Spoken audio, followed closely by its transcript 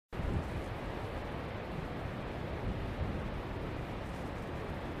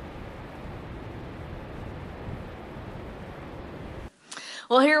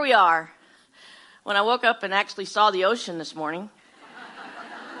Well, here we are. When I woke up and actually saw the ocean this morning,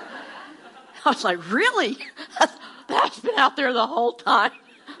 I was like, really? That's been out there the whole time.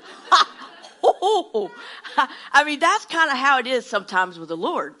 I mean, that's kind of how it is sometimes with the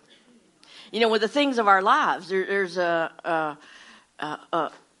Lord. You know, with the things of our lives, there's the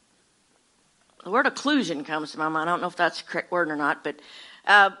word occlusion comes to my mind. I don't know if that's the correct word or not, but,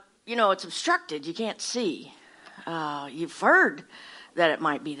 you know, it's obstructed. You can't see. You've heard that it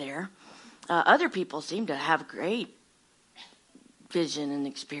might be there. Other people seem to have great vision and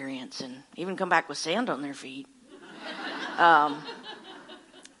experience and even come back with sand on their feet.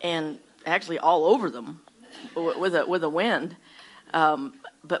 And actually all over them with a wind.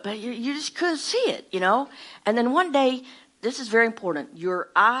 But you just couldn't see it, you know. And then one day, this is very important, your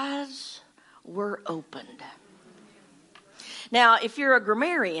eyes were opened. Now, if you're a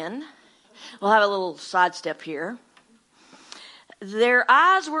grammarian, we'll have a little sidestep here. Their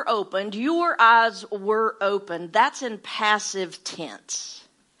eyes were opened. Your eyes were opened. That's in passive tense.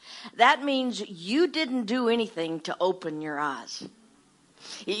 That means you didn't do anything to open your eyes.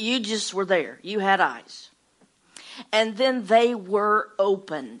 You just were there. You had eyes. And then they were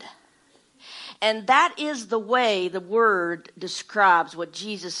opened. And that is the way the word describes what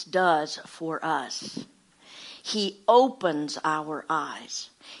Jesus does for us. He opens our eyes.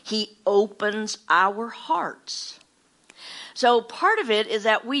 He opens our hearts. So part of it is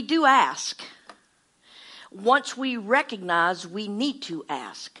that we do ask. Once we recognize we need to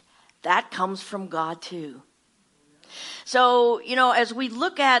ask, that comes from God too. So, you know, as we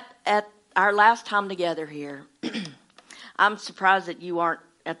look at our last time together here, I'm surprised that you aren't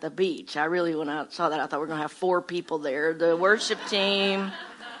at the beach. I really, when I saw that, I thought we were going to have 4 people there. The worship team,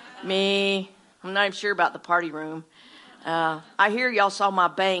 me. I'm not even sure about the party room. I hear y'all saw my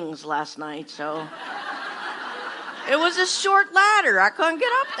bangs last night, so... It was a short ladder. I couldn't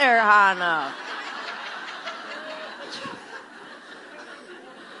get up there high enough.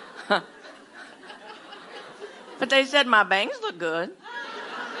 But they said my bangs look good.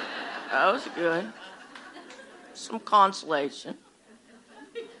 That was good. Some consolation.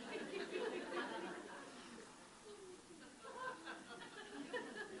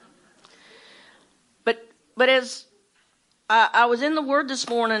 But as I was in the Word this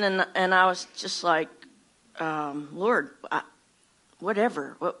morning, and I was just like, Lord,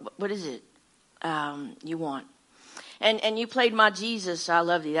 whatever, what is it you want? And you played My Jesus, I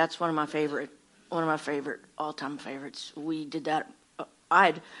Love Thee. That's one of my favorite all-time favorites. We did that.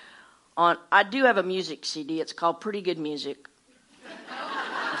 I do have a music CD. It's called Pretty Good Music.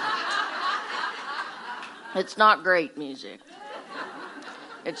 It's not great music.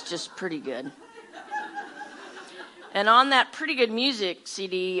 It's just pretty good. And on that Pretty Good Music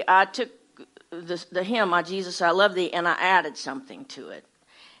CD, I took the hymn, My Jesus, I Love Thee, and I added something to it.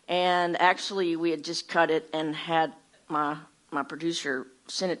 And actually, we had just cut it and had my producer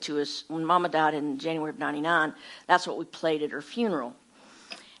sent it to us when Mama died in January of 99. That's what we played at her funeral.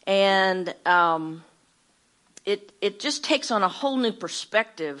 And it just takes on a whole new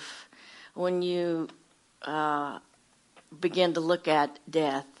perspective when you begin to look at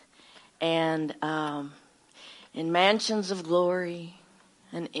death. And in mansions of glory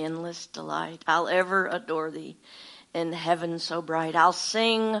and endless delight, I'll ever adore thee in heaven so bright. I'll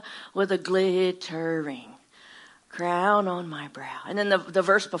sing with a glittering crown on my brow. And then the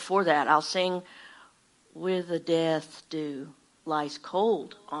verse before that, I'll sing with the death dew lies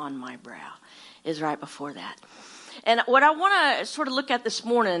cold on my brow, is right before that. And what I want to sort of look at this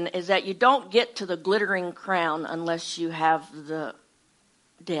morning is that you don't get to the glittering crown unless you have the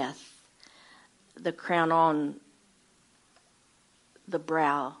death, the crown on the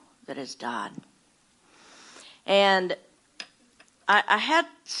brow that has died. And I had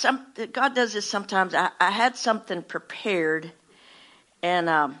God does this sometimes. I had something prepared,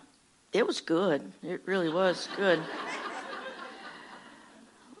 and it was good. It really was good.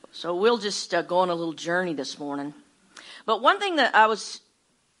 So we'll just go on a little journey this morning. But one thing that I was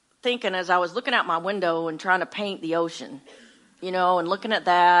thinking as I was looking out my window and trying to paint the ocean, you know, and looking at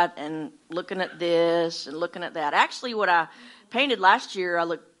that and looking at this and looking at that. Actually, what I painted last year,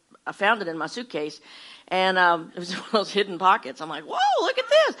 I found it in my suitcase, and it was one of those hidden pockets. I'm like, whoa, look at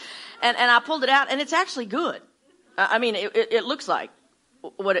this. And I pulled it out, and it's actually good. I mean, it looks like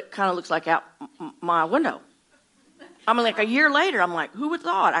what it kind of looks like out my window. I mean, like a year later, I'm like, who would have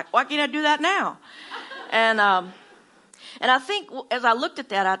thought? Why can't I do that now? And I think as I looked at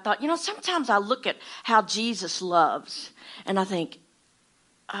that, I thought, you know, sometimes I look at how Jesus loves, and I think,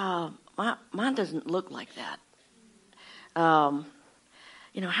 mine doesn't look like that.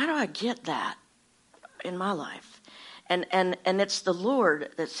 You know, how do I get that in my life? And it's the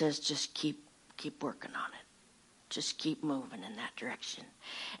Lord that says, just keep working on it. Just keep moving in that direction.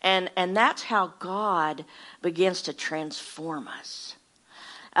 And that's how God begins to transform us.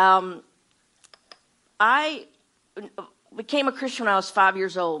 I became a Christian when I was 5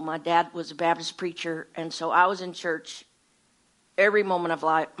 years old. My dad was a Baptist preacher, and so I was in church every moment of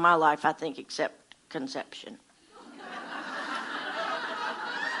my life, I think, except conception.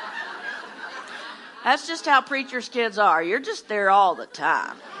 That's just how preachers' kids are. You're just there all the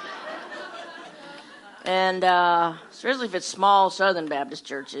time. And especially if it's small Southern Baptist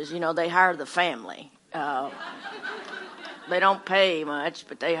churches, they hire the family. They don't pay much,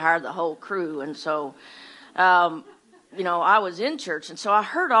 but they hire the whole crew. And so, I was in church, and so I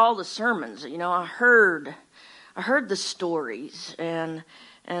heard all the sermons. I heard the stories. And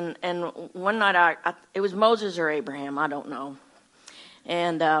one night, it was Moses or Abraham, I don't know.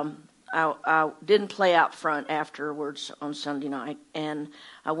 And I didn't play out front afterwards on Sunday night, and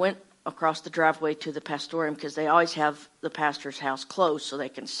I went across the driveway to the pastorium because they always have the pastor's house closed so they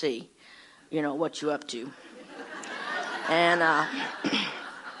can see, what you're up to. And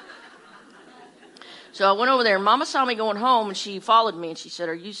so I went over there, and Mama saw me going home, and she followed me, and she said,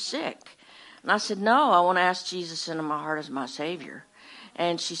 "Are you sick?" And I said, "No, I want to ask Jesus into my heart as my Savior."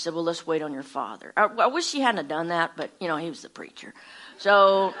 And she said, "Well, let's wait on your father." I wish she hadn't have done that, but, he was the preacher.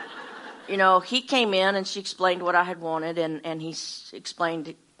 So... he came in and she explained what I had wanted, and he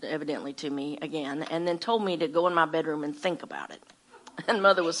explained evidently to me again, and then told me to go in my bedroom and think about it. And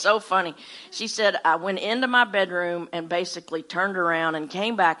Mother was so funny. She said, I went into my bedroom and basically turned around and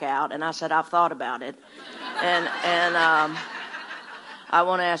came back out, and I said, "I've thought about it. And I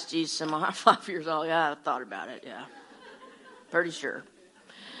want to ask Jesus." And I'm 5 years old. Yeah, I thought about it, yeah. Pretty sure.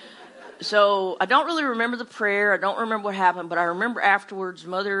 So I don't really remember the prayer. I don't remember what happened, but I remember afterwards,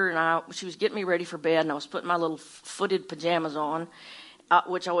 Mother and she was getting me ready for bed, and I was putting my little footed pajamas on,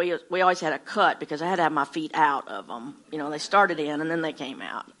 which we always had a cut because I had to have my feet out of them. They started in and then they came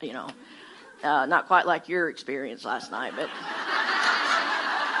out, not quite like your experience last night, but...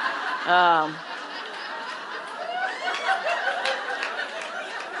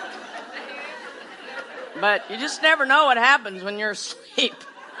 but you just never know what happens when you're asleep.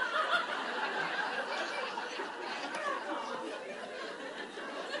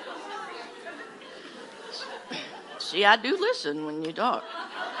 See, I do listen when you talk.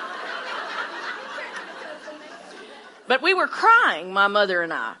 But we were crying, my mother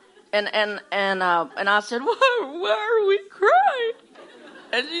and I. And I said, why are we crying?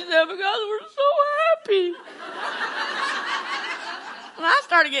 And she said, "Because we're so happy." And I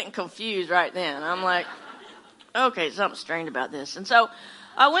started getting confused right then. I'm like, okay, something's strange about this. And so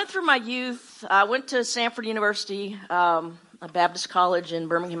I went through my youth. I went to Samford University, a Baptist college in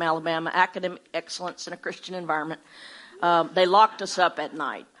Birmingham, Alabama, academic excellence in a Christian environment. They locked us up at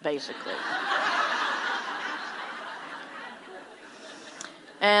night, basically.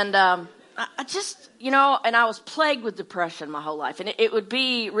 And I just, and I was plagued with depression my whole life. And it would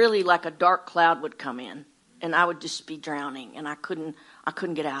be really like a dark cloud would come in, and I would just be drowning, and I couldn't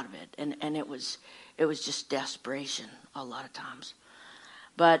get out of it. And it was just desperation a lot of times.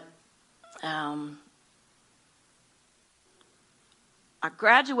 But I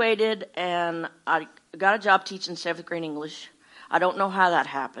graduated, and I got a job teaching 7th grade English. I don't know how that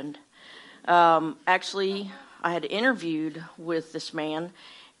happened. Actually, I had interviewed with this man,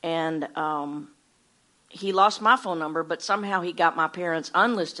 and he lost my phone number, but somehow he got my parents'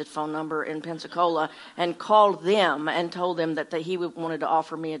 unlisted phone number in Pensacola and called them and told them that he wanted to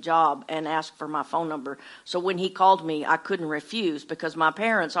offer me a job and asked for my phone number. So when he called me, I couldn't refuse because my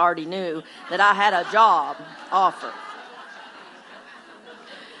parents already knew that I had a job offer.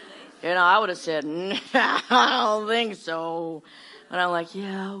 I would have said, "No, I don't think so." And I'm like,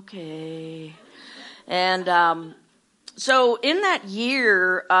 "Yeah, okay." And so in that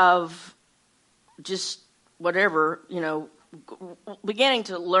year of just whatever, beginning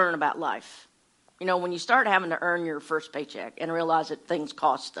to learn about life, when you start having to earn your first paycheck and realize that things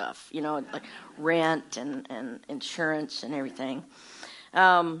cost stuff, like rent and insurance and everything.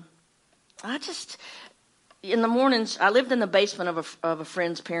 In the mornings, I lived in the basement of a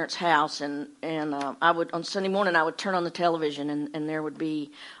friend's parents' house, and I would, on Sunday morning, I would turn on the television, and there would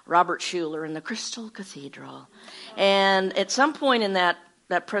be Robert Schuller in the Crystal Cathedral. And at some point in that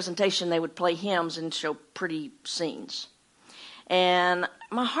presentation, they would play hymns and show pretty scenes. And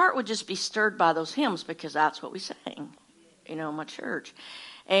my heart would just be stirred by those hymns because that's what we sang, in my church.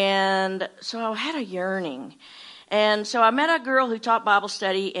 And so I had a yearning. And so I met a girl who taught Bible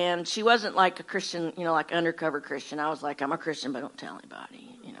study, and she wasn't like a Christian, like undercover Christian. I was like, I'm a Christian, but don't tell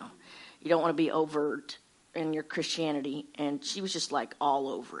anybody, You don't want to be overt. in your Christianity? And she was just like all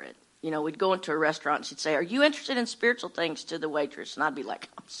over it. You know, we'd go into a restaurant and she'd say, "Are you interested in spiritual things?" to the waitress. And I'd be like,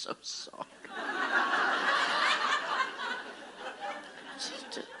 "I'm so sorry."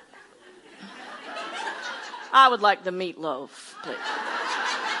 I would like the meatloaf, please.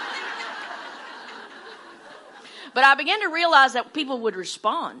 But I began to realize that people would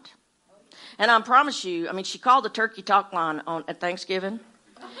respond. And I promise you, I mean, she called the turkey talk line at Thanksgiving.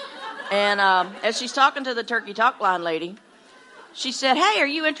 And as she's talking to the turkey talk line lady, she said, "Hey, are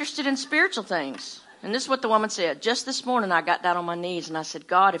you interested in spiritual things?" And this is what the woman said. "Just this morning I got down on my knees and I said,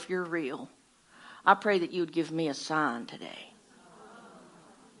 God, if you're real, I pray that you would give me a sign today."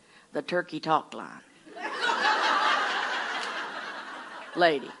 The turkey talk line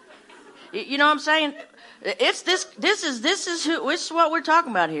lady. You know what I'm saying? It's this is what we're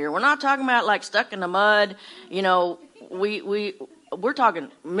talking about here. We're not talking about like stuck in the mud. You know, we're talking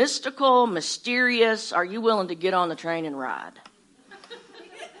mystical, mysterious. Are you willing to get on the train and ride?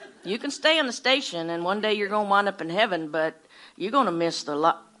 You can stay in the station, and one day you're going to wind up in heaven, but you're going to miss the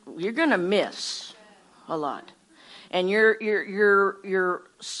lot. You're going to miss a lot. And your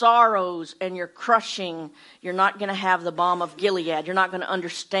sorrows and your crushing, you're not going to have the balm of Gilead. You're not going to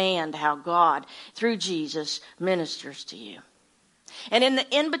understand how God, through Jesus, ministers to you. And in the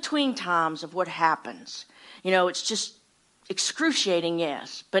in-between times of what happens, you know, it's just excruciating,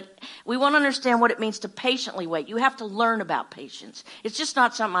 yes. But we want to understand what it means to patiently wait. You have to learn about patience. It's just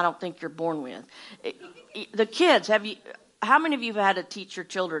not something I don't think you're born with. The kids, how many of you have had to teach your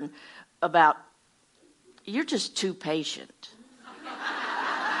children about, you're just too patient?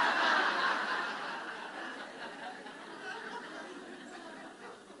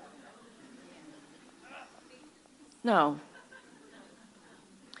 No.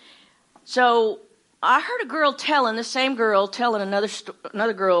 So I heard a girl telling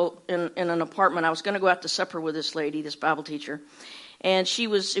another girl in an apartment. I was going to go out to supper with this lady, this Bible teacher. And it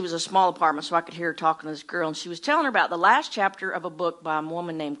was a small apartment, so I could hear her talking to this girl. And she was telling her about the last chapter of a book by a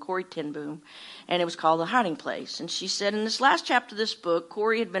woman named Corrie ten Boom, and it was called The Hiding Place. And she said in this last chapter of this book,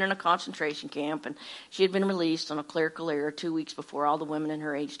 Corrie had been in a concentration camp, and she had been released on a clerical error 2 weeks before all the women in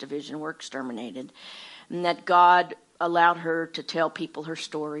her age division were exterminated, and that God allowed her to tell people her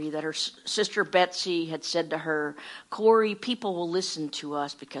story, that her sister Betsy had said to her, "Corrie, people will listen to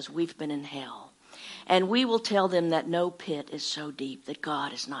us because we've been in hell. And we will tell them that no pit is so deep that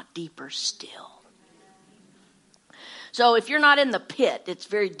God is not deeper still." So if you're not in the pit, it's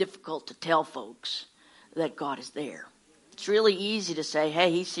very difficult to tell folks that God is there. It's really easy to say,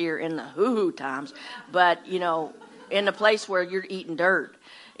 "Hey, he's here in the hoo-hoo times." But, you know, in the place where you're eating dirt,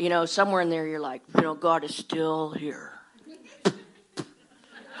 you know, somewhere in there you're like, you know, God is still here.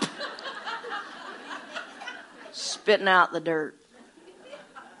 Spitting out the dirt.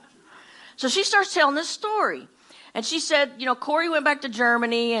 So she starts telling this story. And she said, you know, Corrie went back to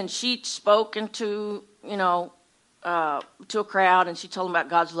Germany and she'd spoken to, you know, to a crowd, and she told them about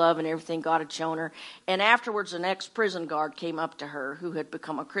God's love and everything God had shown her. And afterwards, an ex-prison guard came up to her who had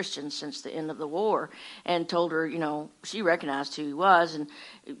become a Christian since the end of the war and told her, you know, she recognized who he was and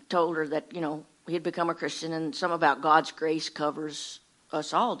told her that, you know, he had become a Christian and some about God's grace covers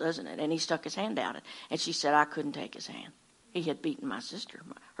us all, doesn't it? And he stuck his hand out. And she said, "I couldn't take his hand. He had beaten my sister.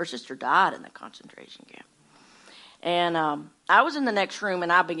 Her sister died in the concentration camp." And I was in the next room,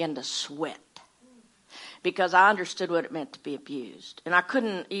 and I began to sweat because I understood what it meant to be abused. And I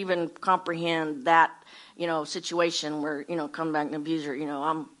couldn't even comprehend that, you know, situation where, you know, come back and abuse her. You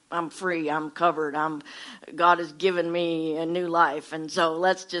know, I'm free. I'm covered. God has given me a new life. And so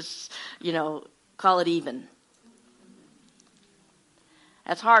let's just, you know, call it even.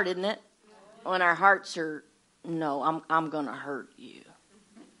 That's hard, isn't it? When our hearts are, "No, I'm going to hurt you.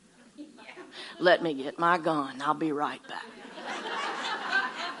 Let me get my gun. I'll be right back."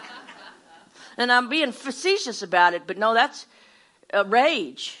 And I'm being facetious about it, but no, that's a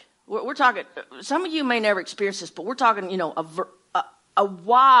rage. We're talking, some of you may never experience this, but we're talking, you know, a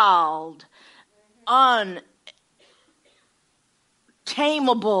wild,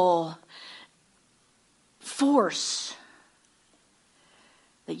 untamable force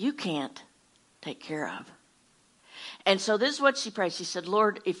that you can't take care of. And so this is what she prayed. She said,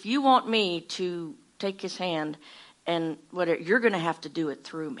 "Lord, if you want me to take his hand and whatever, you're going to have to do it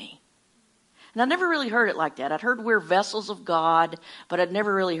through me." And I never really heard it like that. I'd heard we're vessels of God, but I'd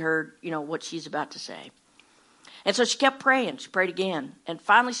never really heard, you know, what she's about to say. And so she kept praying. She prayed again. And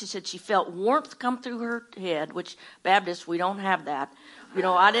finally she said she felt warmth come through her head, which Baptists, we don't have that. You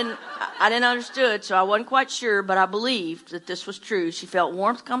know, I didn't understood, so I wasn't quite sure, but I believed that this was true. She felt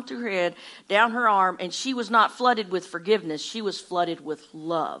warmth come through her head, down her arm, and she was not flooded with forgiveness. She was flooded with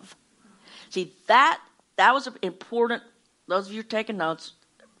love. See, that That was important. Those of you taking notes,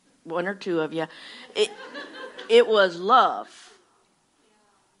 one or two of you, it was love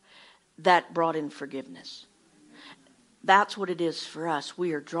that brought in forgiveness. That's what it is for us.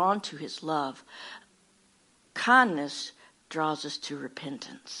 We are drawn to his love. Kindness draws us to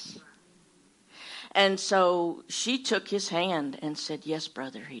repentance. And so she took his hand and said, yes,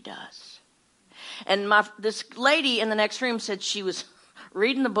 brother, he does. And this lady in the next room said she was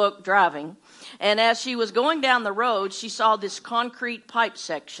reading the book, driving, and as she was going down the road, she saw this concrete pipe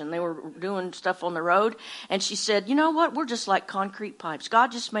section. They were doing stuff on the road, and she said, you know what? We're just like concrete pipes.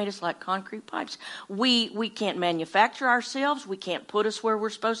 God just made us like concrete pipes. We can't manufacture ourselves. We can't put us where we're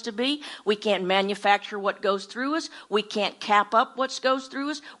supposed to be. We can't manufacture what goes through us. We can't cap up what goes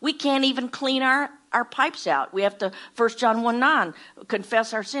through us. We can't even clean our pipes out. We have to, 1 John 1:9,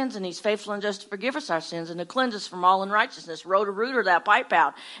 confess our sins, and he's faithful and just to forgive us our sins and to cleanse us from all unrighteousness. Row to rooter that pipe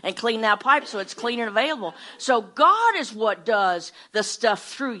out and clean that pipe so it's clean and available. So God is what does the stuff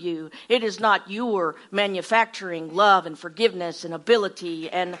through you. It is not your manufacturing love and forgiveness and ability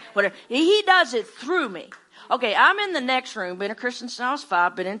and whatever. He does it through me. Okay, I'm in the next room, been a Christian since I was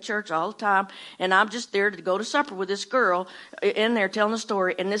 5, been in church all the time, and I'm just there to go to supper with this girl in there telling the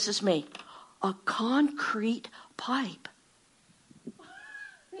story, and this is me. A concrete pipe.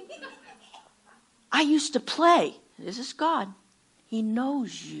 I used to play. This is God. He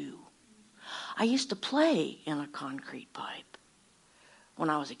knows you. I used to play in a concrete pipe when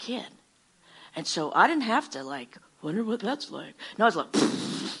I was a kid. And so I didn't have to wonder what that's like. No, I was like,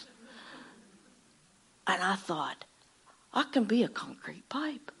 pfft. And I thought, I can be a concrete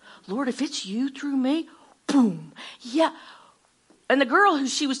pipe. Lord, if it's you through me, boom. Yeah. And the girl who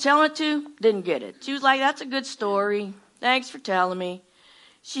she was telling it to didn't get it. She was like, that's a good story. Thanks for telling me.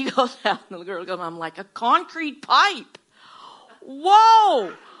 She goes out, and the girl goes, I'm like, a concrete pipe.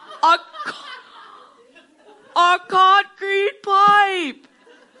 Whoa! A concrete pipe.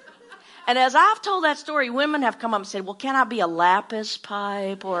 And as I've told that story, women have come up and said, well, can I be a lapis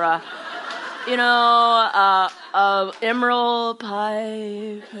pipe or a emerald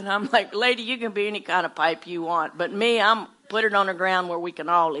pipe? And I'm like, lady, you can be any kind of pipe you want. But me, I'm put it on the ground where we can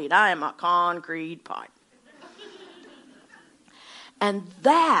all eat. I am a concrete pipe. And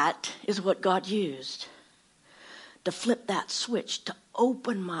that is what God used to flip that switch, to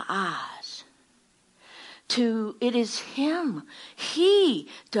open my eyes. It is him. He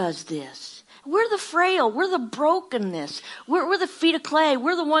does this. We're the frail. We're the brokenness. We're the feet of clay.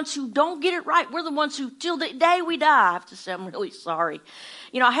 We're the ones who don't get it right. We're the ones who, till the day we die, I have to say, I'm really sorry.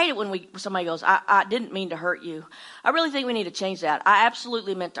 I hate it when somebody goes, I didn't mean to hurt you. I really think we need to change that. I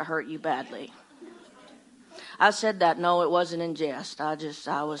absolutely meant to hurt you badly. I said that. No, it wasn't in jest.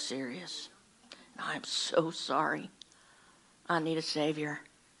 I was serious. I'm so sorry. I need a Savior.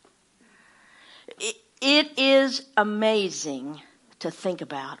 It is amazing to think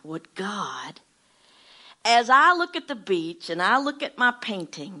about what God, as I look at the beach and I look at my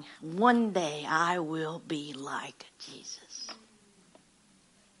painting, one day I will be like Jesus.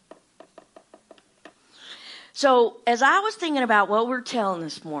 So as I was thinking about what we're telling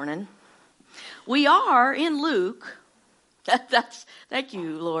this morning, we are in Luke. Thank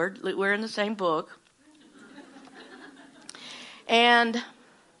you, Lord. We're in the same book. And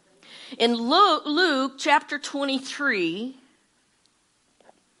in Luke chapter 23,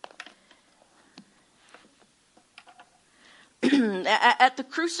 at the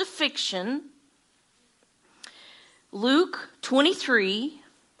crucifixion, Luke 23,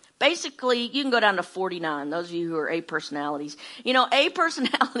 basically, you can go down to 49, those of you who are A personalities. A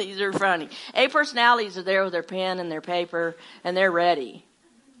personalities are funny. A personalities are there with their pen and their paper, and they're ready.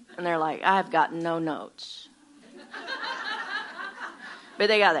 And they're like, I've got no notes. But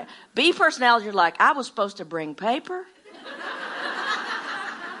they got there. B personalities are like, I was supposed to bring paper.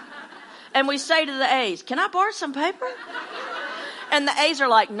 And we say to the A's, can I borrow some paper? And the A's are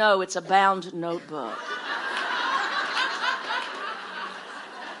like, no, it's a bound notebook.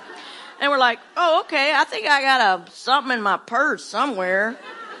 And we're like, oh, okay, I think I got something in my purse somewhere.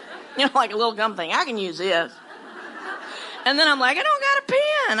 Like a little gum thing. I can use this. And then I'm like, I don't got a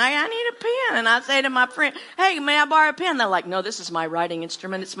pen. I need a pen. And I say to my friend, hey, may I borrow a pen? They're like, no, this is my writing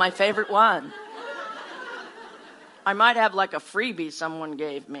instrument. It's my favorite one. I might have like a freebie someone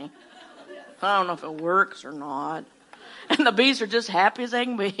gave me. I don't know if it works or not. And the B's are just happy as they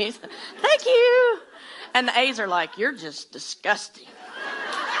can be. Thank you. And the A's are like, you're just disgusting.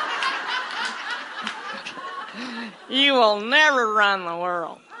 You will never run the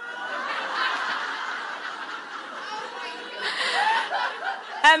world.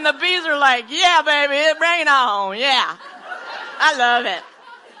 And the B's are like, yeah, baby, bring it on. Yeah. I love it.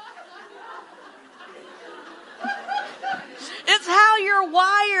 how you're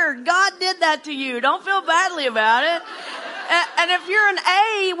wired. God did that to you. Don't feel badly about it. And if you're an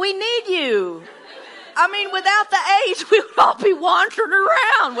A, we need you. I mean, without the A's, we would all be wandering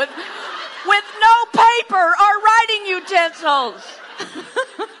around with no paper or writing utensils.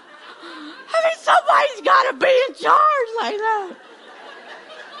 I mean, somebody's got to be in charge like that.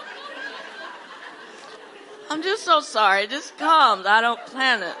 I'm just so sorry. It just comes. I don't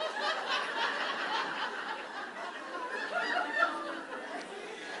plan it.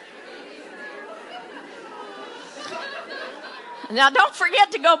 Now, don't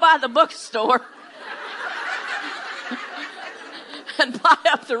forget to go by the bookstore and buy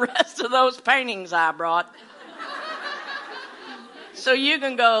up the rest of those paintings I brought. So you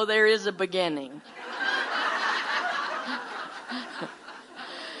can go, there is a beginning.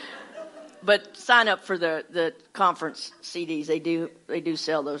 But sign up for the conference CDs. They do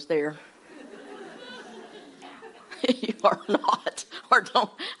sell those there. You are not. Or don't.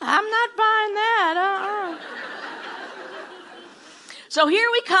 I'm not buying that. So here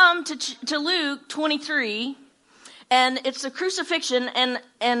we come to Luke 23, and it's the crucifixion,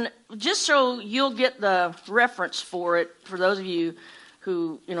 and just so you'll get the reference for it, for those of you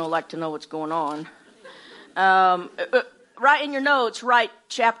who like to know what's going on, write in your notes, write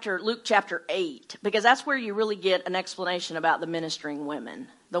Luke chapter 8, because that's where you really get an explanation about the ministering women,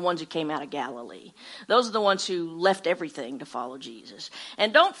 the ones who came out of Galilee. Those are the ones who left everything to follow Jesus.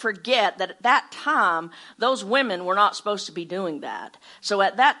 And don't forget that at that time, those women were not supposed to be doing that. So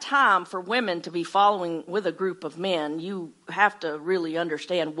at that time, for women to be following with a group of men, you have to really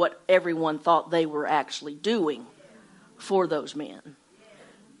understand what everyone thought they were actually doing for those men.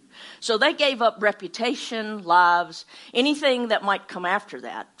 So they gave up reputation, lives, anything that might come after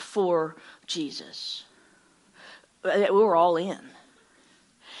that for Jesus. We were all in.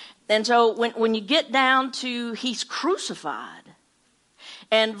 And so when you get down to he's crucified,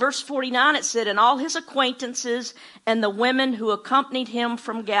 and verse 49, it said, and all his acquaintances and the women who accompanied him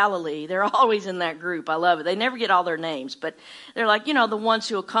from Galilee, they're always in that group. I love it. They never get all their names, but they're like, the ones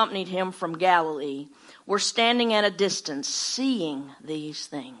who accompanied him from Galilee were standing at a distance, seeing these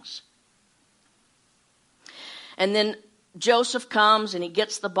things. And then Joseph comes and he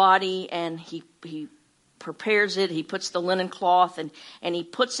gets the body and he prepares it. He puts the linen cloth and he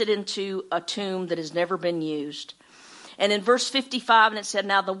puts it into a tomb that has never been used. And in verse 55, and it said,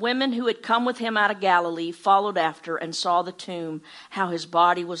 now the women who had come with him out of Galilee followed after and saw the tomb, how his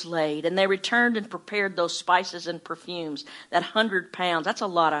body was laid. And they returned and prepared those spices and perfumes, that 100 pounds. That's a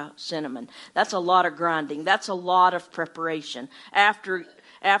lot of cinnamon. That's a lot of grinding. That's a lot of preparation. After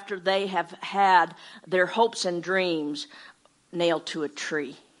they have had their hopes and dreams nailed to a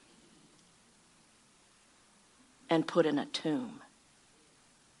tree and put in a tomb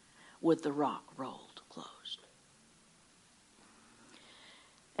with the rock rolled closed.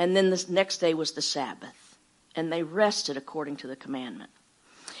 And then the next day was the Sabbath, and they rested according to the commandment.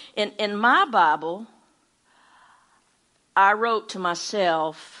 In my Bible, I wrote to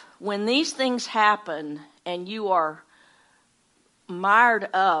myself, when these things happen and you are mired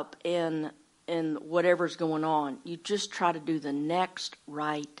up in whatever's going on, you just try to do the next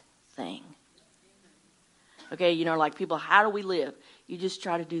right thing. Okay, like people, how do we live? You just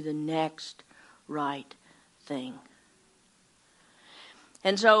try to do the next right thing.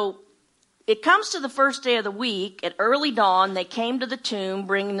 And so it comes to the first day of the week. At early dawn, they came to the tomb,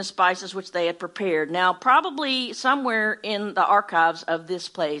 bringing the spices which they had prepared. Now, probably somewhere in the archives of this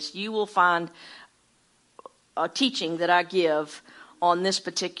place, you will find a teaching that I give on this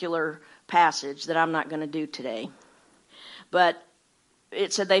particular passage that I'm not going to do today. But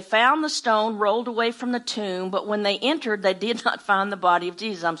it said they found the stone rolled away from the tomb, but when they entered, they did not find the body of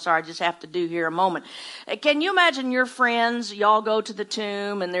Jesus. I'm sorry, I just have to do here a moment. Can you imagine your friends, y'all go to the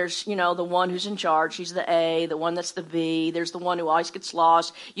tomb, and there's, the one who's in charge, she's the A, the one that's the B, there's the one who always gets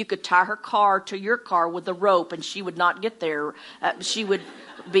lost. You could tie her car to your car with a rope, and she would not get there. She would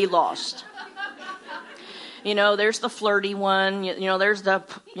be lost. There's the flirty one. There's the,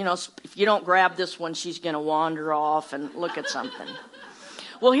 if you don't grab this one, she's going to wander off and look at something.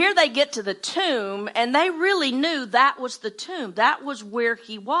 Well, here they get to the tomb, and they really knew that was the tomb. That was where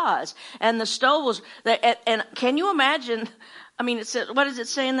he was. And the stone was, and can you imagine, it said, what does it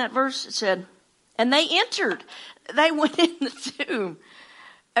say in that verse? It said, and they entered. They went in the tomb.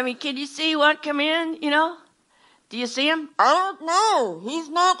 Can you see one come in, Do you see him? I don't know. He's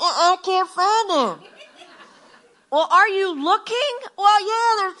not, I can't find him. Well, are you looking? Well,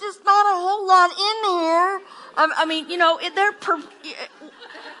 yeah, there's just not a whole lot in here. They're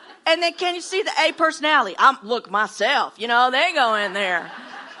and then can you see the A personality? Look, myself, they go in there.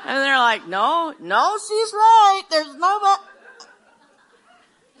 And they're like, no, she's right. There's nobody.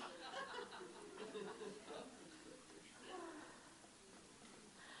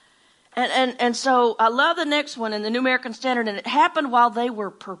 And so I love the next one in the New American Standard, and it happened while they were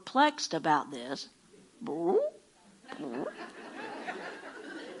perplexed about this.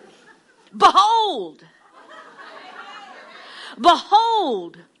 Behold,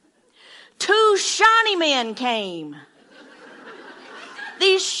 two shiny men came.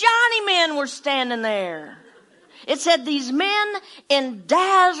 These shiny men were standing there. It said these men in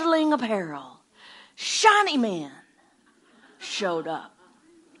dazzling apparel, shiny men, showed up.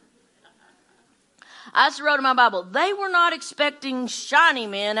 I just wrote in my Bible, they were not expecting shiny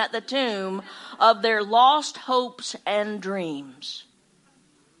men at the tomb of their lost hopes and dreams.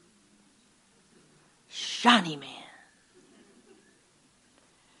 Shiny men.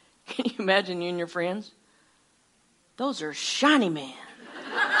 Can you imagine you and your friends? Those are shiny men.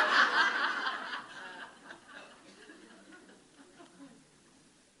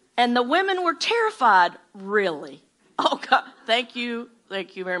 And the women were terrified, really. Oh, God, thank you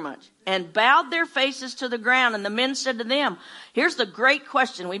very much. And bowed their faces to the ground. And the men said to them, here's the great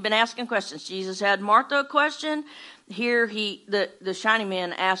question. We've been asking questions. Jesus had Martha a question. Here the shiny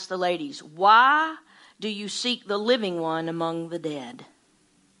men asked the ladies, why do you seek the living one among the dead?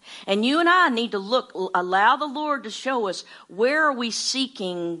 And you and I need to allow the Lord to show us, where are we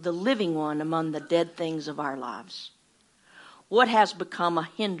seeking the living one among the dead things of our lives? What has become a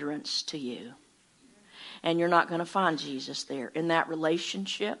hindrance to you? And you're not going to find Jesus there in that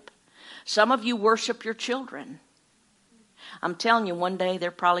relationship. Some of you worship your children. I'm telling you, one day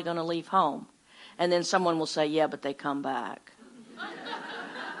they're probably going to leave home. And then someone will say, yeah, but they come back.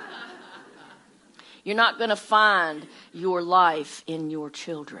 You're not going to find your life in your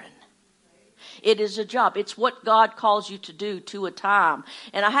children. It is a job. It's what God calls you to do to a time.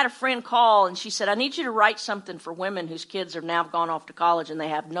 And I had a friend call and she said, I need you to write something for women whose kids have now gone off to college and they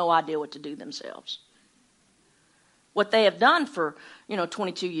have no idea what to do themselves. What they have done for,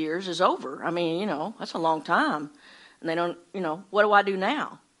 22 years is over. I mean, that's a long time. And they don't, what do I do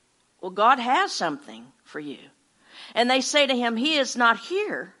now? Well, God has something for you. And they say to him, he is not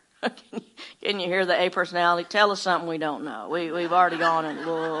here. Can you hear the A personality? Tell us something we don't know. We've already gone and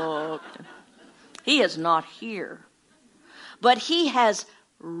looked. He is not here. But he has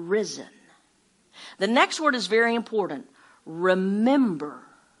risen. The next word is very important. Remember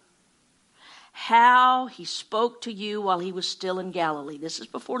how he spoke to you while he was still in Galilee. This is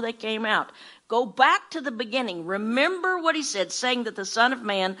before they came out. Go back to the beginning. Remember what he said, saying that the Son of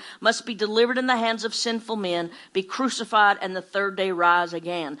Man must be delivered in the hands of sinful men, be crucified, and the third day rise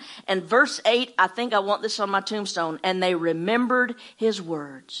again. And verse 8, I think I want this on my tombstone. And they remembered his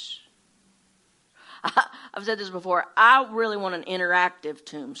words. I've said this before. I really want an interactive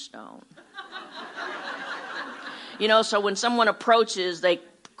tombstone. So when someone approaches, they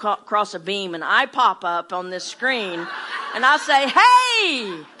cross a beam and I pop up on this screen and I say,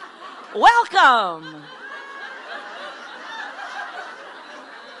 hey, welcome.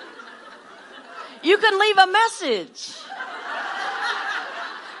 You can leave a message.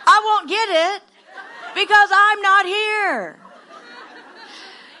 I won't get it because I'm not here.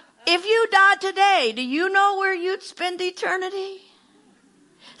 If you died today, do you know where you'd spend eternity?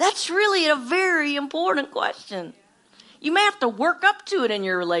 That's really a very important question. You may have to work up to it in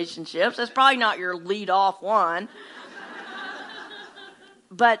your relationships. That's probably not your lead off one.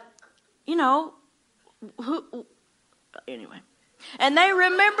 But, anyway. And they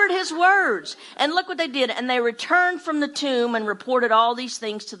remembered his words. And look what they did. And they returned from the tomb and reported all these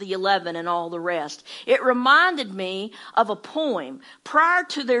things to the 11 and all the rest. It reminded me of a poem. Prior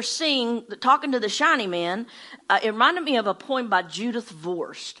to their talking to the shiny men, it reminded me of a poem by Judith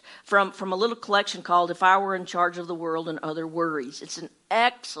Vorst from a little collection called If I Were in Charge of the World and Other Worries. It's an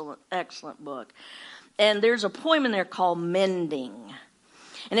excellent, excellent book. And there's a poem in there called Mending.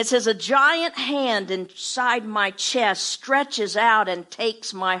 And it says, a giant hand inside my chest stretches out and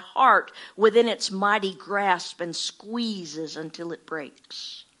takes my heart within its mighty grasp and squeezes until it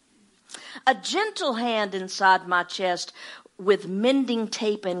breaks. A gentle hand inside my chest with mending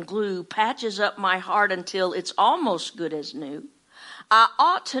tape and glue patches up my heart until it's almost good as new. I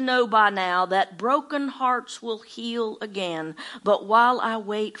ought to know by now that broken hearts will heal again. But while I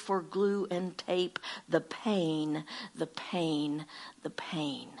wait for glue and tape, the pain.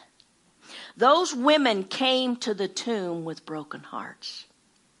 Those women came to the tomb with broken hearts.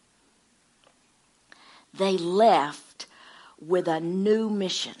 They left with a new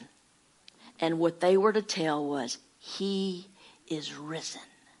mission. And what they were to tell was, he is risen.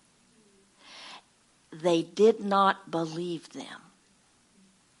 They did not believe them.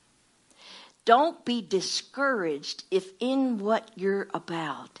 Don't be discouraged if in what you're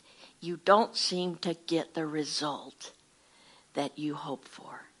about you don't seem to get the result that you hope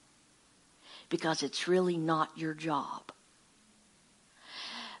for. because it's really not your job.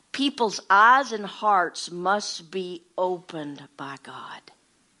 People's eyes and hearts must be opened by God.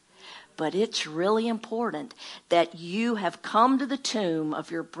 But it's really important that you have come to the tomb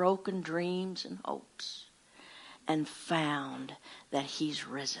of your broken dreams and hopes and found that he's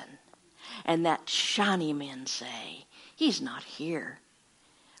risen. And that shiny men say, he's not here.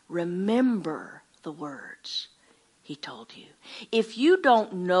 Remember the words he told you. If you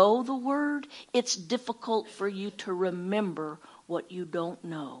don't know the word, it's difficult for you to remember what you don't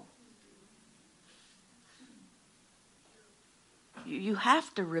know. You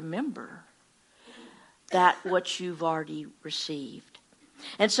have to remember that what you've already received.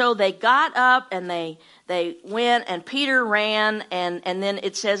 And so they got up and they went, and Peter ran, and then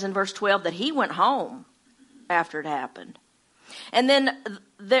it says in verse 12 that he went home after it happened. And then,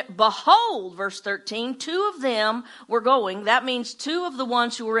 behold, verse 13, 2 of them were going. That means 2 of the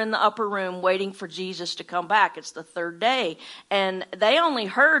ones who were in the upper room waiting for Jesus to come back. It's the 3rd day. And they only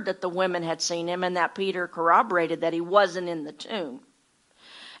heard that the women had seen him and that Peter corroborated that he wasn't in the tomb.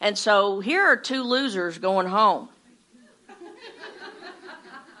 And so here are 2 losers going home.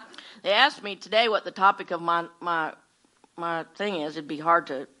 They asked me today what the topic of my thing is. It'd be hard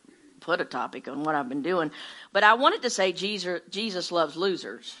to put a topic on what I've been doing. But I wanted to say Jesus loves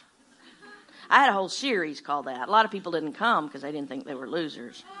losers. I had a whole series called that. A lot of people didn't come because they didn't think they were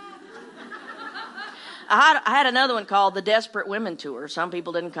losers. I had another one called the Desperate Women Tour. Some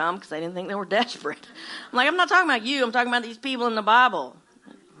people didn't come because they didn't think they were desperate. I'm like, I'm not talking about you. I'm talking about these people in the Bible.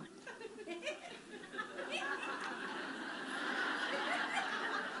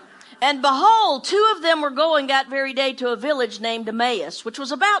 And behold, 2 of them were going that very day to a village named Emmaus, which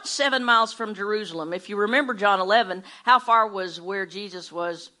was about 7 miles from Jerusalem. If you remember John 11, how far was where Jesus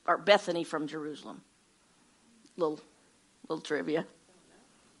was, or Bethany from Jerusalem? Little trivia.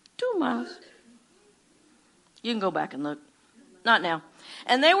 2 miles. You can go back and look. Not now.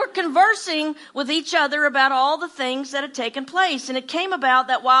 And they were conversing with each other about all the things that had taken place. And it came about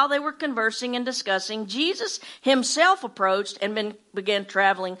that while they were conversing and discussing, Jesus himself approached and began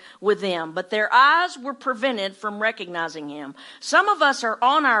traveling with them. But their eyes were prevented from recognizing him. Some of us are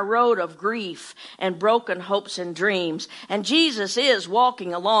on our road of grief and broken hopes and dreams. And Jesus is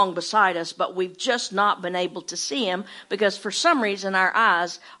walking along beside us, but we've just not been able to see him because for some reason our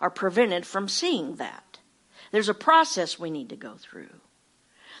eyes are prevented from seeing that. There's a process we need to go through.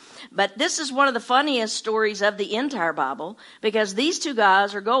 But this is one of the funniest stories of the entire Bible because these 2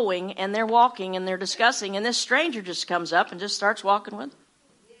 guys are going and they're walking and they're discussing, and this stranger just comes up and just starts walking with them.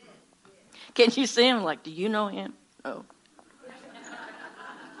 Can you see him? Like, do you know him? Oh.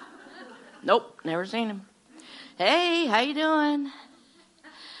 Nope, never seen him. Hey, how you doing?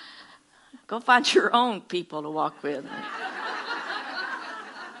 Go find your own people to walk with.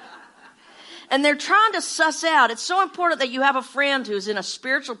 And they're trying to suss out. It's so important that you have a friend who's in a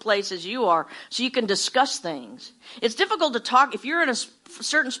spiritual place as you are so you can discuss things. It's difficult to talk. If you're in a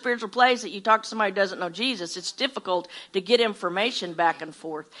certain spiritual place that you talk to somebody who doesn't know Jesus, it's difficult to get information back and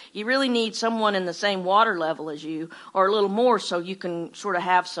forth. You really need someone in the same water level as you or a little more so you can sort of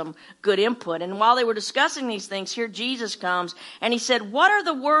have some good input. And while they were discussing these things, here Jesus comes and he said, what are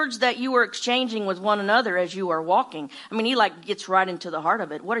the words that you were exchanging with one another as you are walking? I mean, he gets right into the heart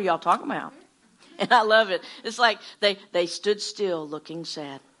of it. What are y'all talking about? And I love it. It's like they stood still looking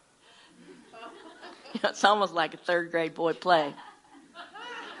sad. It's almost like a 3rd grade boy play.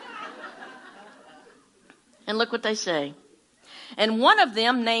 And look what they say. And one of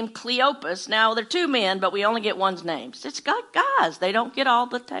them named Cleopas. Now, they're 2 men, but we only get one's name. It's got guys. They don't get all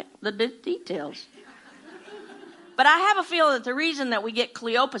the details. But I have a feeling that the reason that we get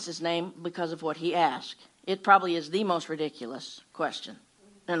Cleopas' name because of what he asked. It probably is the most ridiculous question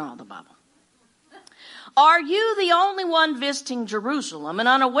in all the Bible. Are you the only one visiting Jerusalem and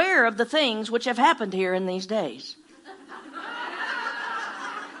unaware of the things which have happened here in these days?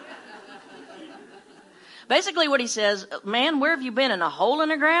 Basically what he says, man, where have you been? In a hole in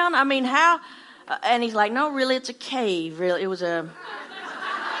the ground? I mean, how? And he's like, no, really, it's a cave. Really, it was a...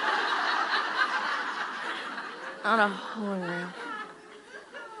 on a hole in the ground.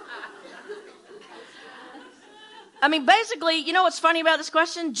 I mean, basically, you know what's funny about this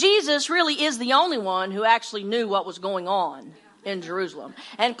question? Jesus really is the only one who actually knew what was going on in Jerusalem.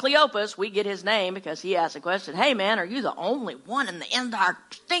 And Cleopas, we get his name because he asked a question. Hey, man, are you the only one in the entire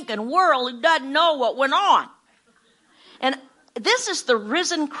stinking world who doesn't know what went on? And this is the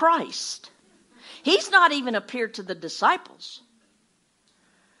risen Christ. He's not even appeared to the disciples.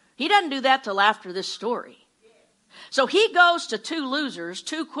 He doesn't do that till after this story. So he goes to 2 losers,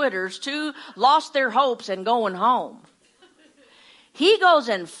 2 quitters, 2 lost their hopes and going home. He goes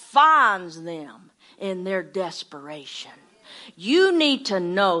and finds them in their desperation. You need to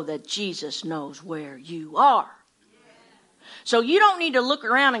know that Jesus knows where you are. So you don't need to look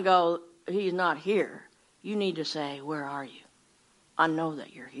around and go, he's not here. You need to say, where are you? I know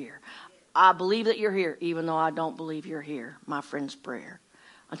that you're here. I believe that you're here, even though I don't believe you're here. My friend's prayer.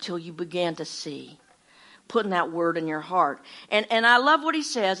 Until you begin to see. Putting that word in your heart. And I love what he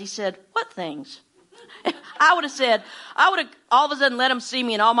says. He said, what things? I would have all of a sudden let him see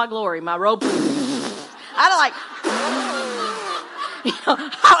me in all my glory. My robe. I'd I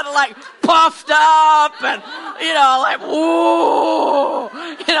would have like puffed up and, like, whoa.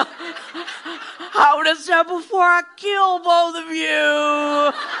 I would have said, before I kill both of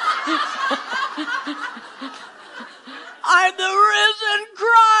you, I'm the risen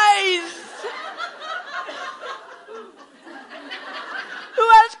Christ who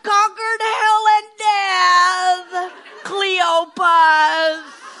has conquered hell and death, Cleopas.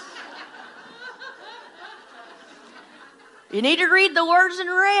 You need to read the words in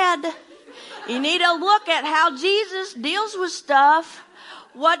red. You need to look at how Jesus deals with stuff.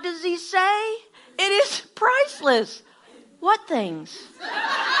 What does he say? It is priceless. What things?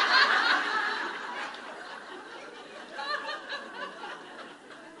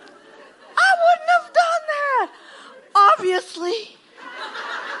 I wouldn't have done that. Obviously.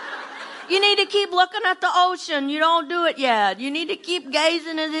 You need to keep looking at the ocean. You don't do it yet. You need to keep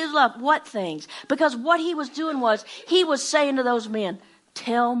gazing at his love. What things? Because what he was doing was, he was saying to those men,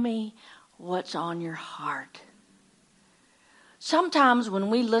 tell me what's on your heart. Sometimes when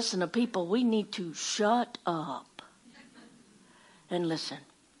we listen to people, we need to shut up and listen.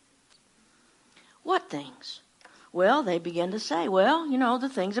 What things? Well, they begin to say,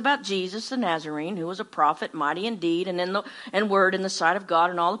 the things about Jesus the Nazarene, who was a prophet, mighty in deed and word in the sight of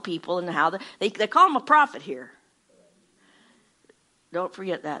God and all the people, and how they call him a prophet here. Don't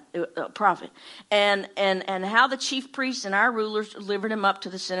forget that, prophet. And how the chief priests and our rulers delivered him up to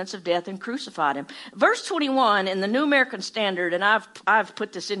the sentence of death and crucified him. Verse 21 in the New American Standard, and I've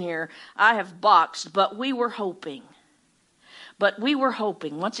put this in here, I have boxed, but we were hoping. But we were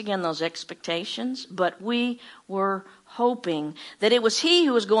hoping, once again, those expectations, but we were hoping that it was he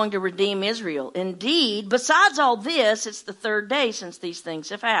who was going to redeem Israel. Indeed, besides all this, it's the third day since these things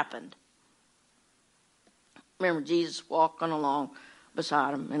have happened. Remember Jesus walking along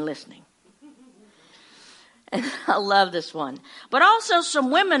beside him and listening. And I love this one. But also some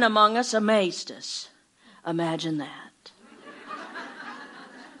women among us amazed us. Imagine that.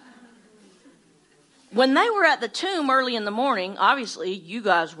 When they were at the tomb early in the morning, obviously you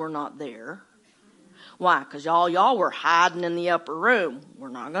guys were not there. Why? Because y'all were hiding in the upper room. We're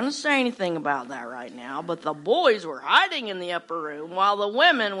not going to say anything about that right now, but the boys were hiding in the upper room while the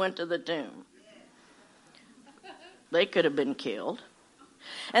women went to the tomb. They could have been killed.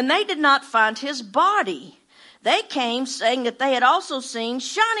 And they did not find his body. They came saying that they had also seen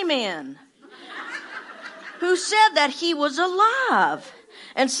shiny men who said that he was alive.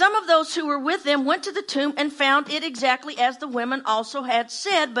 And some of those who were with them went to the tomb and found it exactly as the women also had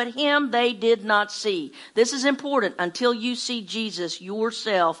said, but him they did not see. This is important. Until you see Jesus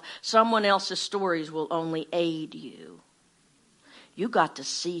yourself, someone else's stories will only aid you. You got to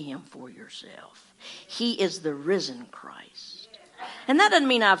see him for yourself. He is the risen Christ. And that doesn't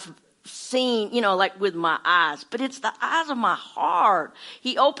mean I've seen, like with my eyes, but it's the eyes of my heart.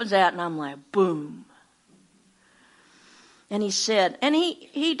 He opens that and I'm like, boom. And he said, and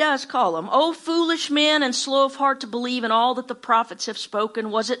he does call them, O foolish men and slow of heart to believe in all that the prophets have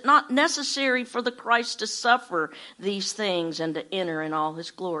spoken. Was it not necessary for the Christ to suffer these things and to enter in all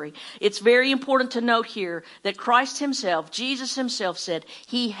his glory? It's very important to note here that Christ himself, Jesus himself said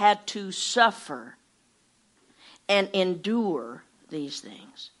he had to suffer and endure these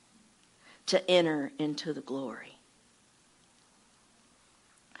things to enter into the glory.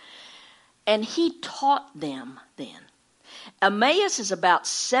 And he taught them then. Emmaus is about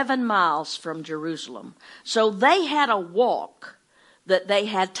 7 miles from Jerusalem. So they had a walk that they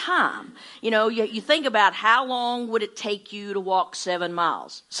had time. You think about how long would it take you to walk 7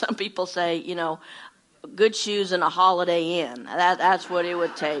 miles? Some people say, good shoes and a Holiday Inn. That's what it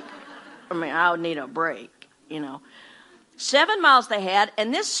would take. I would need a break, 7 miles they had,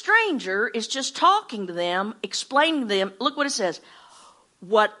 and this stranger is just talking to them, explaining to them. Look what it says.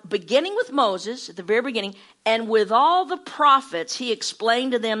 Beginning with Moses at the very beginning, and with all the prophets, he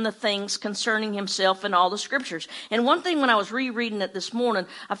explained to them the things concerning himself in all the scriptures. And one thing, when I was rereading it this morning,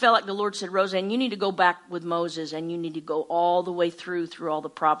 I felt like the Lord said, Roseanne, you need to go back with Moses and you need to go all the way through all the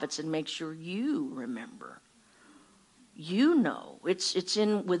prophets and make sure you remember. It's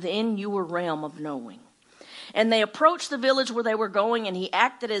within your realm of knowing. And they approached the village where they were going, and he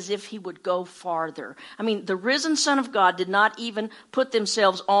acted as if he would go farther. I mean, the risen Son of God did not even put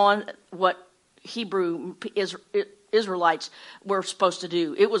themselves on what Hebrew Israelites were supposed to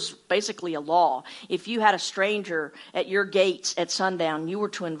do. It was basically a law. If you had a stranger at your gates at sundown, you were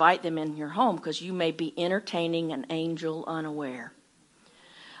to invite them in your home because you may be entertaining an angel unaware.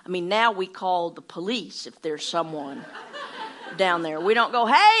 I mean, now we call the police if there's someone down there. We don't go,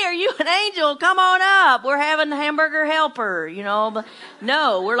 hey, are you an angel? Come on up. We're having hamburger helper, But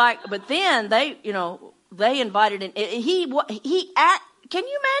no, we're like, but then they invited in. Can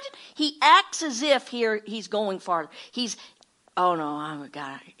you imagine? He acts as if he's going farther. Oh no, I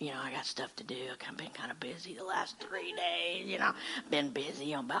got stuff to do. I've been kind of busy the last 3 days. Been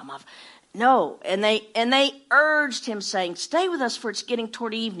busy about my. No, and they urged him, saying, "Stay with us, for it's getting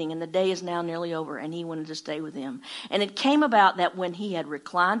toward evening, and the day is now nearly over." And he wanted to stay with them. And it came about that when he had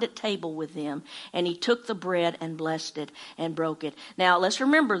reclined at table with them, and he took the bread and blessed it and broke it. Now let's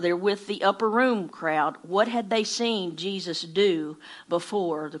remember, they're with the upper room crowd. What had they seen Jesus do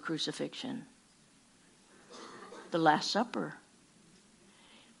before the crucifixion? The Last Supper.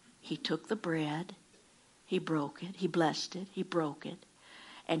 He took the bread, he broke it, he blessed it, he broke it.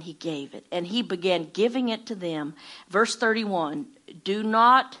 And he gave it. And he began giving it to them. Verse 31, do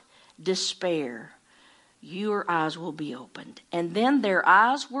not despair. Your eyes will be opened. And then their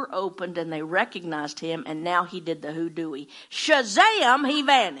eyes were opened and they recognized him. And now he did the hoodooey. Shazam, he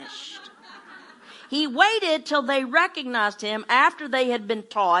vanished. He waited till they recognized him after they had been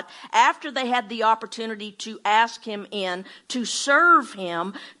taught, after they had the opportunity to ask him in, to serve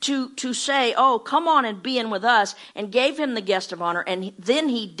him, to say, oh, come on and be in with us, and gave him the guest of honor. And then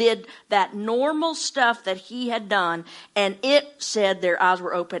he did that normal stuff that he had done, and it said their eyes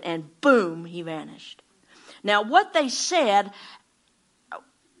were open, and boom, he vanished. Now, what they said,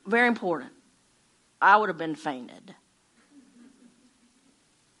 very important. I would have been fainted.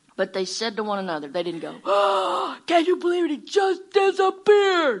 But they said to one another, they didn't go, oh, can you believe it? He just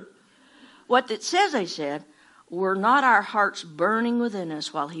disappeared. What it says, they said, were not our hearts burning within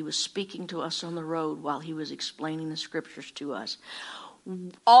us while he was speaking to us on the road, while he was explaining the scriptures to us?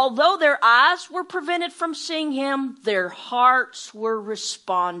 Although their eyes were prevented from seeing him, their hearts were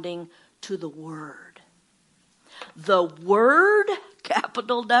responding to the word. The word,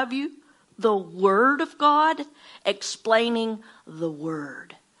 capital W, the word of God, explaining the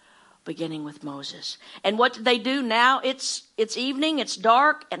word. Beginning with Moses. And what did they do now? It's evening, it's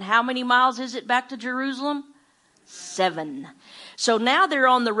dark, and how many miles is it back to Jerusalem? 7. So now they're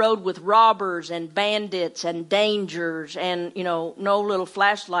on the road with robbers and bandits and dangers and, no little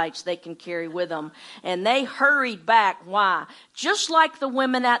flashlights they can carry with them. And they hurried back. Why? Just like the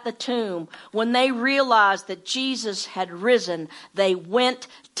women at the tomb, when they realized that Jesus had risen, they went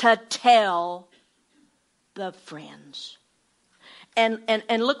to tell the friends. And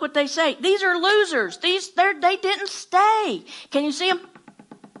look what they say. These are losers. They didn't stay. Can you see them?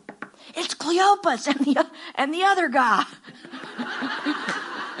 It's Cleopas and the other guy.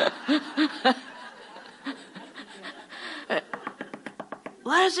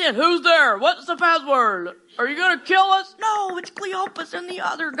 Let us in. Who's there? What's the password? Are you going to kill us? No, it's Cleopas and the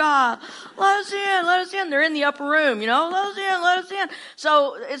other guy. Let us in. Let us in. They're in the upper room, Let us in. Let us in.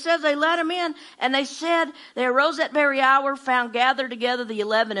 So it says they let him in, and they said they arose that very hour, found gathered together the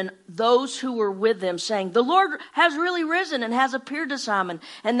 11 and those who were with them, saying, the Lord has really risen and has appeared to Simon.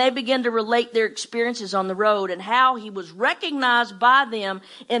 And they began to relate their experiences on the road and how he was recognized by them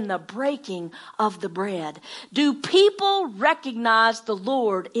in the breaking of the bread. Do people recognize the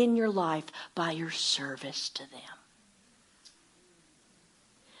Lord in your life by your service to them?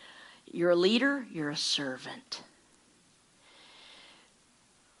 You're a leader, you're a servant.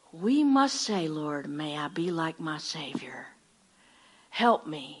 We must say, Lord, may I be like my Savior. Help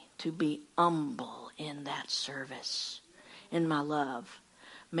me to be humble in that service, in my love.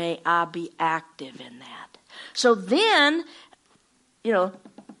 May I be active in that. So then,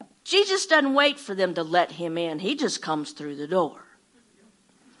 Jesus doesn't wait for them to let him in. He just comes through the door.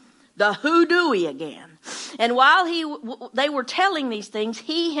 The hoodooey again. And while they were telling these things,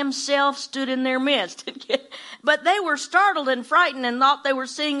 he himself stood in their midst. But they were startled and frightened and thought they were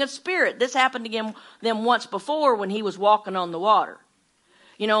seeing a spirit. This happened to them once before when he was walking on the water.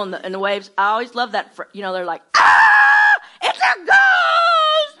 In the waves. I always love that. They're like, it's a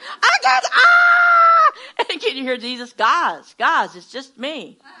ghost! I got, And can you hear Jesus? Guys, it's just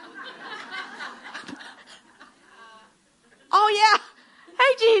me. Oh, yeah.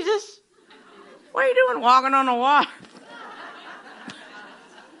 Hey, Jesus, what are you doing walking on the water?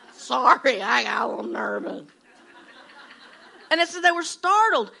 Sorry, I got a little nervous. And it said they were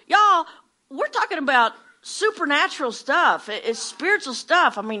startled. Y'all, we're talking about supernatural stuff. It's spiritual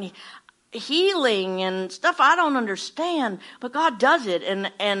stuff. I mean, healing and stuff I don't understand, but God does it.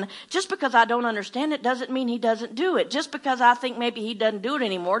 And just because I don't understand it doesn't mean he doesn't do it. Just because I think maybe he doesn't do it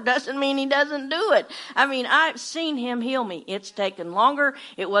anymore doesn't mean he doesn't do it. I mean, I've seen him heal me. It's taken longer.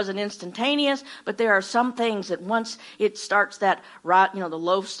 It wasn't instantaneous, but there are some things that once it starts the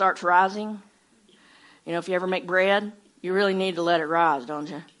loaf starts rising. If you ever make bread, you really need to let it rise, don't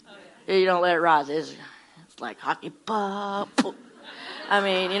you? Oh, yeah. You don't let it rise. It's like hockey puck. I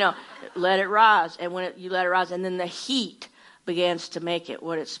mean, let it rise. And when you let it rise, and then the heat begins to make it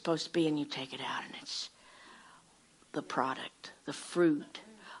what it's supposed to be, and you take it out, and it's the product, the fruit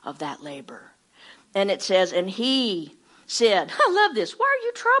of that labor. And it says, and he said, I love this. Why are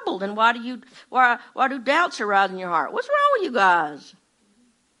you troubled? And why do doubts arise in your heart? What's wrong with you guys?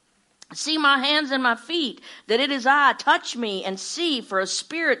 See my hands and my feet, that it is I. Touch me and see, for a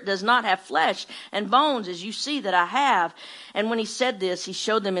spirit does not have flesh and bones, as you see that I have. And when he said this, he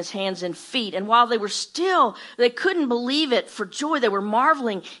showed them his hands and feet. And while they couldn't believe it for joy, they were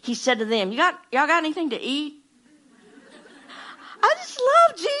marveling. He said to them, y'all got anything to eat? I just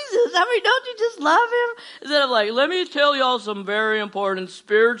love Jesus. I mean, don't you just love him? Instead of like, let me tell y'all some very important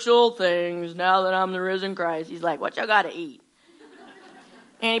spiritual things now that I'm the risen Christ. He's like, what y'all got to eat?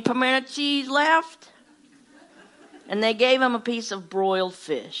 Any pimento cheese left? And they gave him a piece of broiled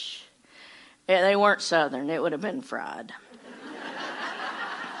fish. Yeah, they weren't Southern. It would have been fried.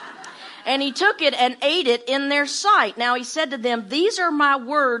 And he took it and ate it in their sight. Now he said to them, these are my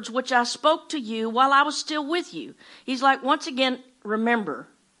words which I spoke to you while I was still with you. He's like, once again, remember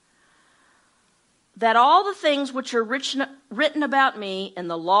that all the things which are written about me in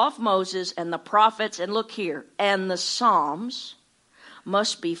the law of Moses and the prophets, and look here, and the Psalms,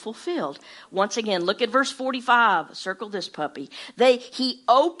 must be fulfilled. Once again, look at verse 45. Circle this puppy. He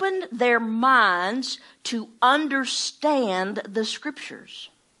opened their minds to understand the scriptures.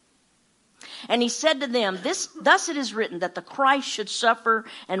 And he said to them, thus it is written that the Christ should suffer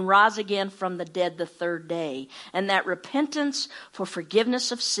and rise again from the dead the third day, and that repentance for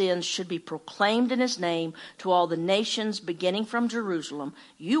forgiveness of sins should be proclaimed in his name to all the nations, beginning from Jerusalem.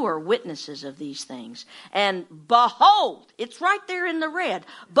 You are witnesses of these things. And behold, it's right there in the red.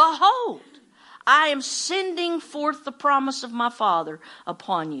 Behold, I am sending forth the promise of my Father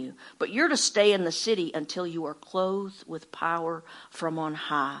upon you. But you're to stay in the city until you are clothed with power from on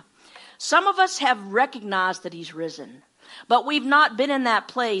high. Some of us have recognized that he's risen, but we've not been in that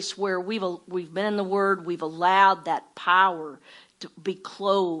place where we've been in the Word, we've allowed that power to be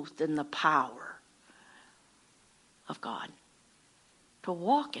clothed in the power of God, to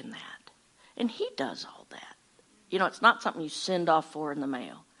walk in that. And he does all that. It's not something you send off for in the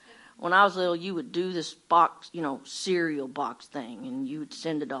mail. When I was little, you would do this box, cereal box thing, and you would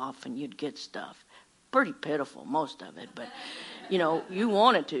send it off and you'd get stuff. Pretty pitiful, most of it, but, you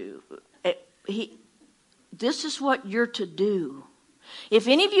wanted to. This is what you're to do. If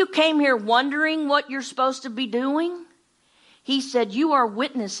any of you came here wondering what you're supposed to be doing, he said, you are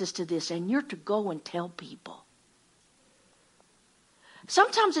witnesses to this, and you're to go and tell people.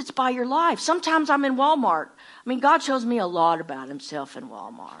 Sometimes it's by your life. Sometimes I'm in Walmart. I mean, God shows me a lot about himself in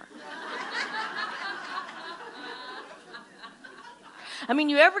Walmart. I mean,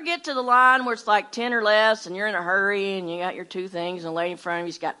 you ever get to the line where it's like 10 or less and you're in a hurry and you got your two things and the lady in front of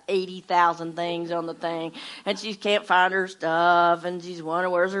you's got 80,000 things on the thing and she can't find her stuff and she's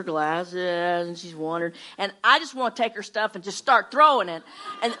wondering where's her glasses and she's wondering. And I just want to take her stuff and just start throwing it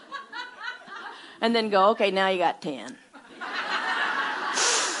and then go, okay, now you got 10.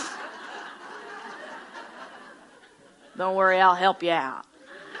 Don't worry, I'll help you out.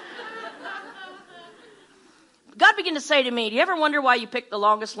 God began to say to me, do you ever wonder why you picked the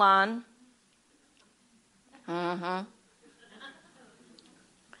longest line? I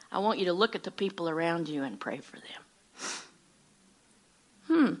want you to look at the people around you and pray for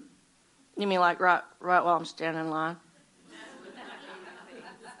them. You mean like right while I'm standing in line?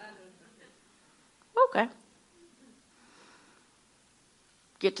 Okay.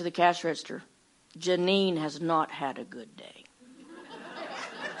 Get to the cash register. Janine has not had a good day.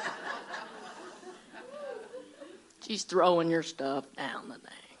 She's throwing your stuff down the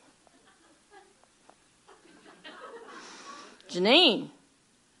thing. Janine,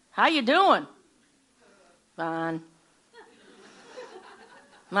 how you doing? Fine.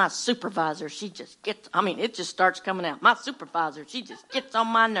 My supervisor, she just gets, it just starts coming out. My supervisor, she just gets on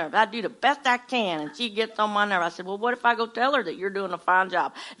my nerve. I do the best I can, and she gets on my nerve. I said, well, what if I go tell her that you're doing a fine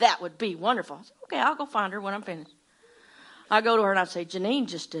job? That would be wonderful. I said, okay, I'll go find her when I'm finished. I go to her and I say, Janine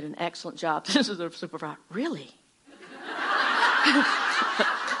just did an excellent job. This is the supervisor. Really?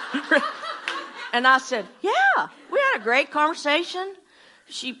 And I said, yeah, we had a great conversation.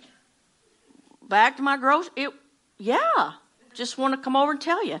 She bagged my groceries. Yeah, just want to come over and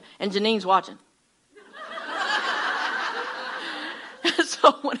tell you. And Janine's watching.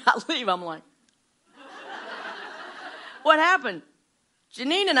 So when I leave, I'm like, what happened?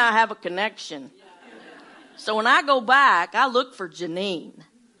 Janine and I have a connection. So when I go back, I look for Janine.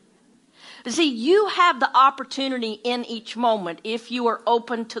 But see, you have the opportunity in each moment, if you are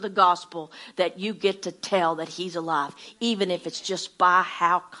open to the gospel, that you get to tell that he's alive, even if it's just by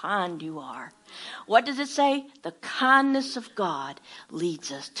how kind you are. What does it say? The kindness of God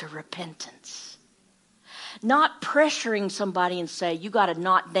leads us to repentance. Not pressuring somebody and say, you got to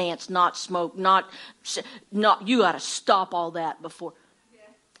not dance, not smoke, not you got to stop all that before.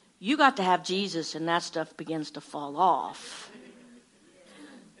 You got to have Jesus and that stuff begins to fall off.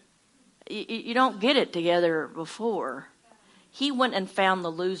 You don't get it together before. He went and found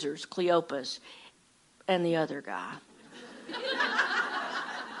the losers, Cleopas, and the other guy.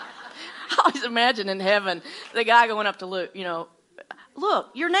 I always imagine in heaven, the guy going up to Luke, look,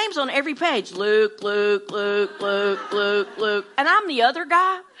 your name's on every page. Luke, Luke, Luke, Luke, Luke, Luke. And I'm the other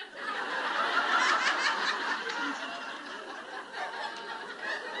guy.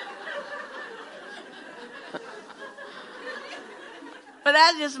 But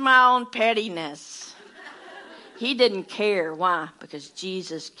that's just my own pettiness. He didn't care. Why? Because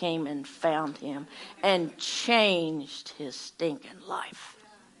Jesus came and found him and changed his stinking life.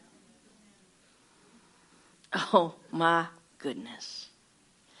 Oh, my goodness.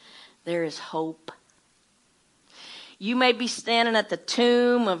 There is hope. You may be standing at the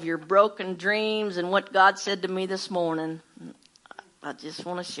tomb of your broken dreams, and what God said to me this morning, I just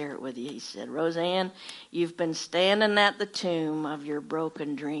want to share it with you. He said, Roseanne, you've been standing at the tomb of your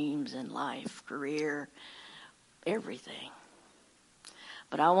broken dreams in life, career, everything.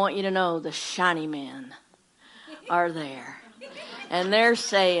 But I want you to know the shiny men are there. And they're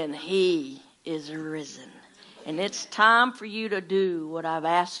saying, he is risen. And it's time for you to do what I've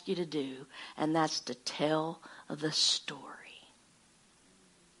asked you to do, and that's to tell the story.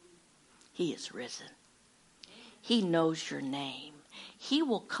 He is risen. He knows your name. He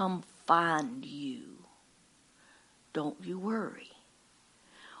will come find you. Don't you worry.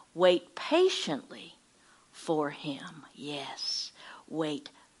 Wait patiently for him. Yes,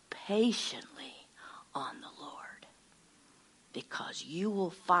 wait patiently on the Lord. Because you will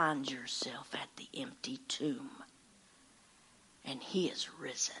find yourself at the empty tomb. And he is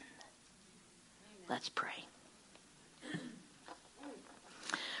risen. Let's pray.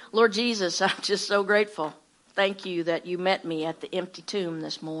 Lord Jesus, I'm just so grateful. Thank you that you met me at the empty tomb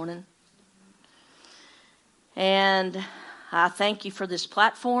this morning. And I thank you for this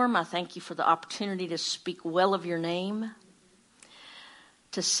platform. I thank you for the opportunity to speak well of your name,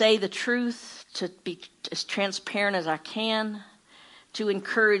 to say the truth, to be as transparent as I can, to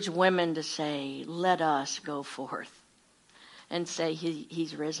encourage women to say, let us go forth and say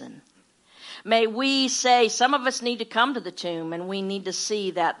he's risen. May we say, some of us need to come to the tomb and we need to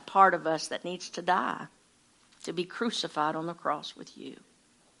see that part of us that needs to die, to be crucified on the cross with you.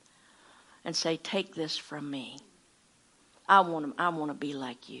 And say, take this from me. I want to be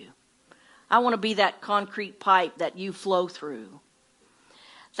like you. I want to be that concrete pipe that you flow through.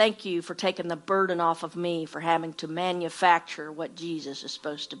 Thank you for taking the burden off of me for having to manufacture what Jesus is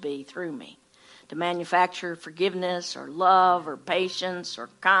supposed to be through me. To manufacture forgiveness or love or patience or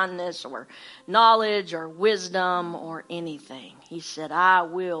kindness or knowledge or wisdom or anything. He said, I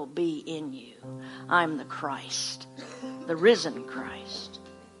will be in you. I'm the Christ, the risen Christ.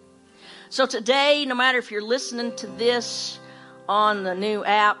 So today, no matter if you're listening to this on the new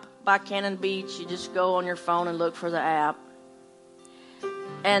app by Cannon Beach, you just go on your phone and look for the app.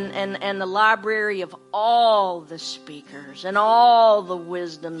 And the library of all the speakers and all the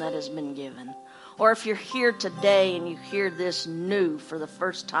wisdom that has been given. Or if you're here today and you hear this new for the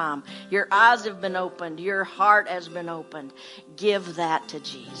first time, your eyes have been opened, your heart has been opened, give that to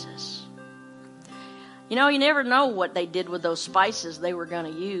Jesus. You know, you never know what they did with those spices they were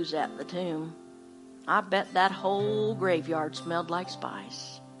going to use at the tomb. I bet that whole graveyard smelled like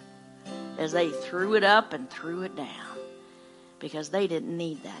spice as they threw it up and threw it down. Because they didn't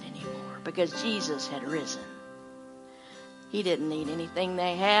need that anymore. Because Jesus had risen. He didn't need anything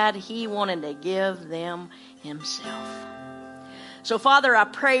they had. He wanted to give them himself. So, Father, I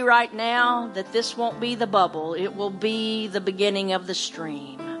pray right now that this won't be the bubble. It will be the beginning of the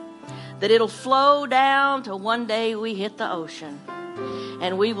stream. That it'll flow down till one day we hit the ocean.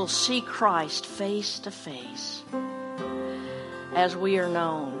 And we will see Christ face to face. As we are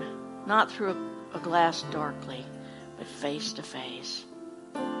known. Not through a glass darkly. But face to face.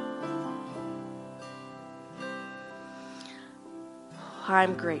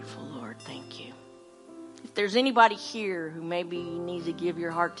 I'm grateful, Lord. Thank you. If there's anybody here who maybe needs to give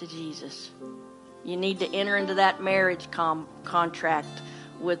your heart to Jesus, you need to enter into that marriage contract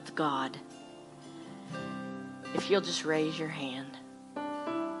with God. If you'll just raise your hand.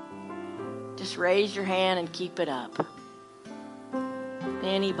 Just raise your hand and keep it up.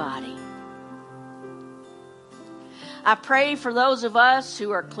 Anybody. I pray for those of us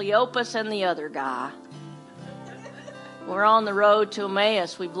who are Cleopas and the other guy. We're on the road to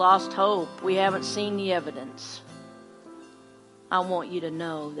Emmaus. We've lost hope. We haven't seen the evidence. I want you to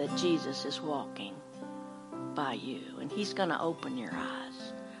know that Jesus is walking by you, and he's going to open your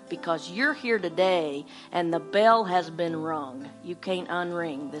eyes, because you're here today and the bell has been rung. You can't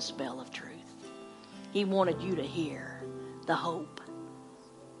unring this bell of truth. He wanted you to hear the hope,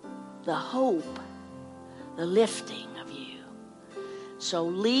 the lifting of you. So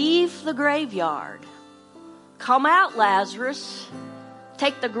leave the graveyard. Come out, Lazarus.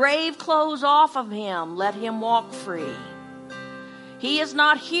 Take the grave clothes off of him. Let him walk free. He is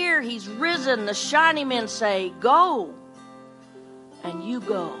not here. He's risen. The shiny men say, go. And you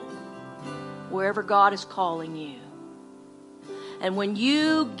go wherever God is calling you. And when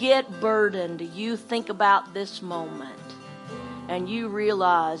you get burdened, you think about this moment and you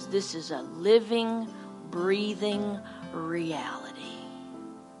realize this is a living, breathing reality.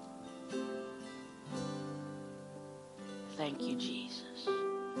 Thank you, Jesus.